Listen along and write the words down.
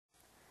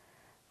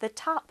The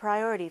top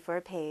priority for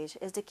a page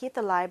is to keep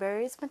the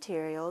library's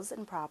materials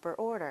in proper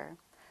order.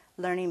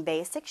 Learning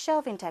basic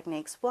shelving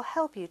techniques will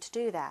help you to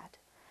do that.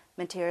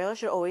 Material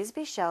should always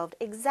be shelved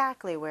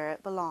exactly where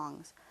it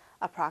belongs.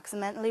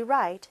 Approximately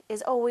right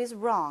is always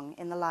wrong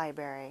in the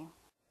library.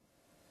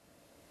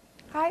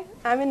 Hi,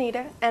 I'm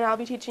Anita, and I'll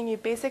be teaching you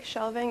basic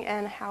shelving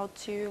and how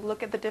to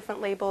look at the different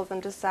labels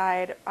and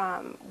decide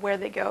where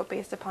they go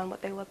based upon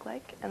what they look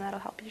like, and that'll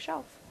help you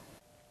shelve.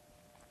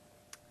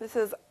 This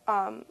is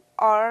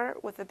R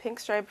with a pink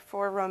stripe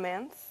for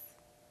romance,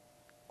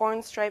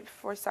 orange stripe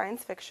for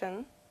science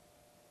fiction,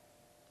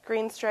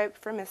 green stripe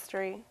for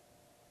mystery,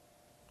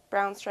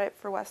 brown stripe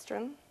for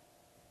western,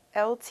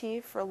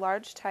 LT for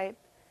large type,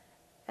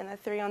 and the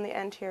 3 on the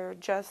end here,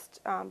 just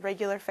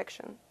regular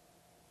fiction.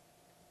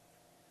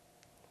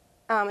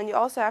 And you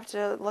also have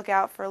to look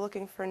out for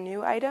looking for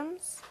new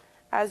items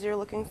as you're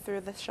looking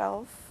through the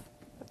shelf.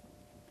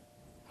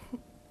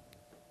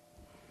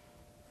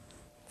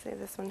 See,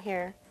 this one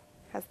here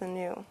has the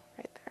new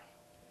right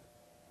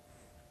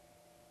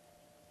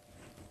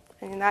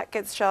there. And that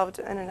gets shelved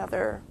in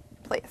another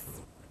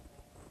place.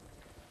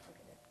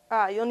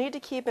 You'll need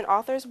to keep an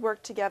author's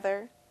work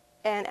together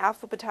and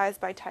alphabetized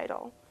by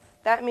title.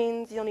 That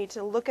means you'll need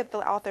to look at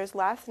the author's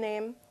last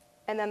name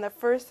and then the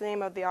first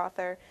name of the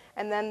author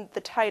and then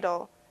the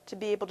title to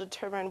be able to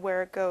determine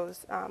where it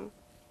goes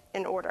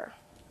in order.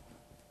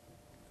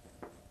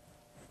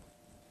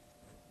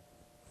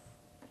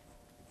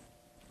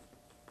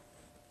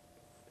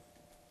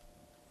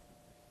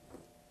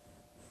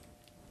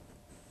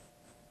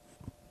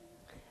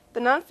 The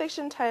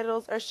nonfiction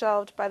titles are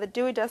shelved by the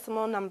Dewey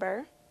Decimal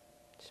number,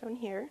 shown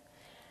here,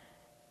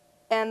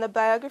 and the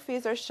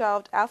biographies are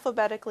shelved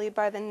alphabetically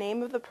by the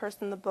name of the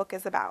person the book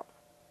is about.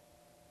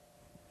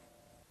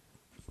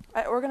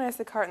 I organized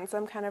the cart in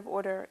some kind of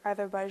order,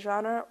 either by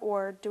genre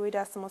or Dewey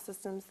Decimal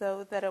System,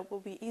 so that it will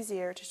be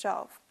easier to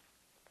shelve.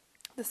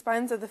 The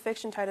spines of the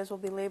fiction titles will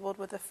be labeled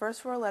with the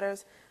first 4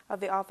 letters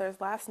of the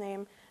author's last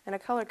name and a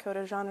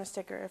color-coded genre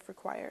sticker if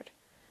required.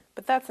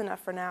 But that's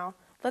enough for now.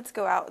 Let's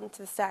go out into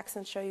the stacks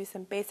and show you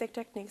some basic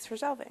techniques for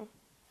shelving.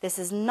 This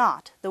is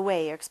not the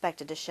way you're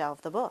expected to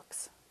shelve the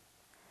books.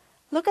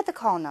 Look at the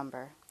call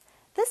number.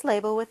 This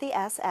label with the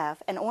SF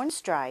and orange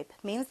stripe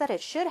means that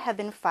it should have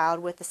been filed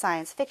with the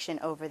science fiction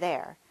over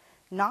there,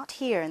 not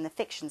here in the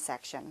fiction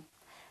section.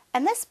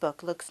 And this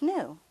book looks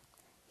new.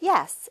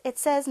 Yes, it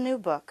says new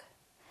book.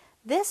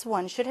 This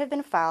one should have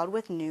been filed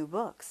with new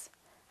books.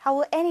 How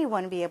will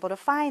anyone be able to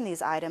find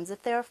these items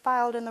if they are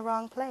filed in the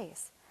wrong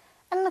place?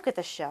 And look at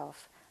the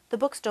shelf. The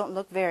books don't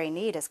look very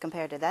neat as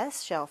compared to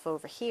this shelf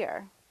over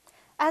here.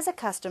 As a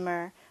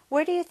customer,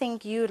 where do you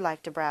think you'd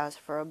like to browse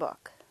for a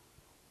book?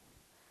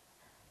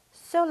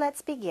 So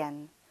let's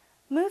begin.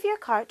 Move your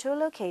cart to a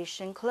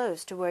location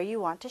close to where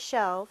you want to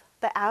shelve,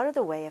 but out of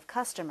the way of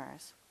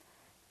customers.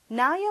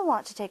 Now you'll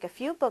want to take a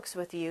few books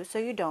with you so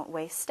you don't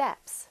waste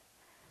steps.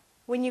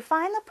 When you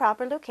find the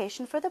proper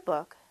location for the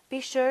book,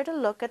 be sure to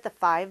look at the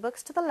 5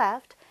 books to the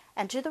left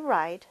and to the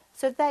right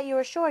so that you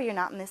are sure you're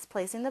not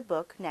misplacing the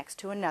book next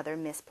to another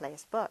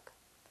misplaced book.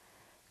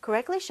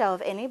 Correctly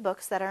shelve any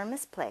books that are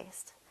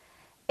misplaced.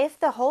 If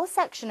the whole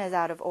section is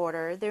out of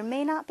order, there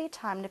may not be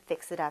time to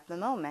fix it at the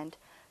moment,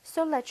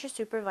 so let your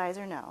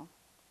supervisor know.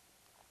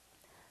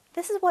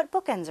 This is what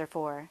bookends are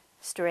for.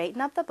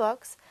 Straighten up the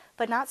books,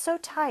 but not so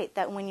tight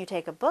that when you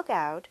take a book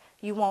out,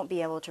 you won't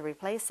be able to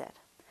replace it.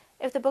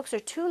 If the books are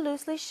too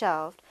loosely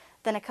shelved,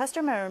 then a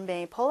customer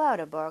may pull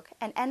out a book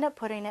and end up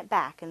putting it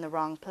back in the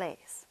wrong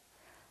place.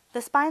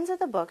 The spines of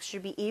the books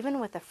should be even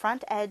with the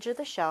front edge of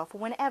the shelf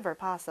whenever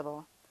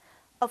possible.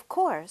 Of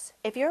course,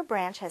 if your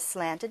branch has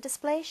slanted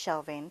display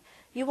shelving,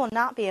 you will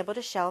not be able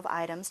to shelve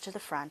items to the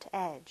front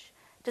edge.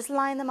 Just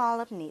line them all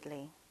up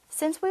neatly.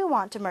 Since we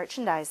want to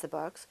merchandise the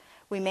books,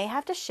 we may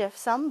have to shift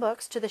some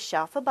books to the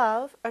shelf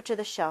above or to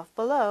the shelf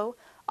below,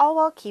 all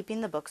while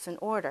keeping the books in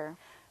order.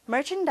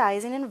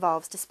 Merchandising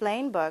involves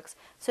displaying books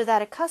so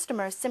that a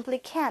customer simply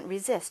can't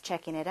resist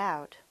checking it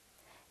out.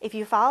 If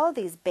you follow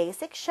these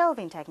basic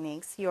shelving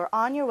techniques, you are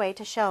on your way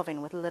to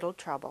shelving with little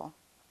trouble.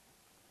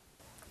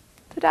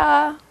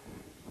 Ta-da!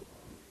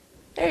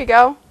 There you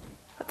go.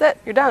 That's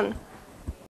it. You're done.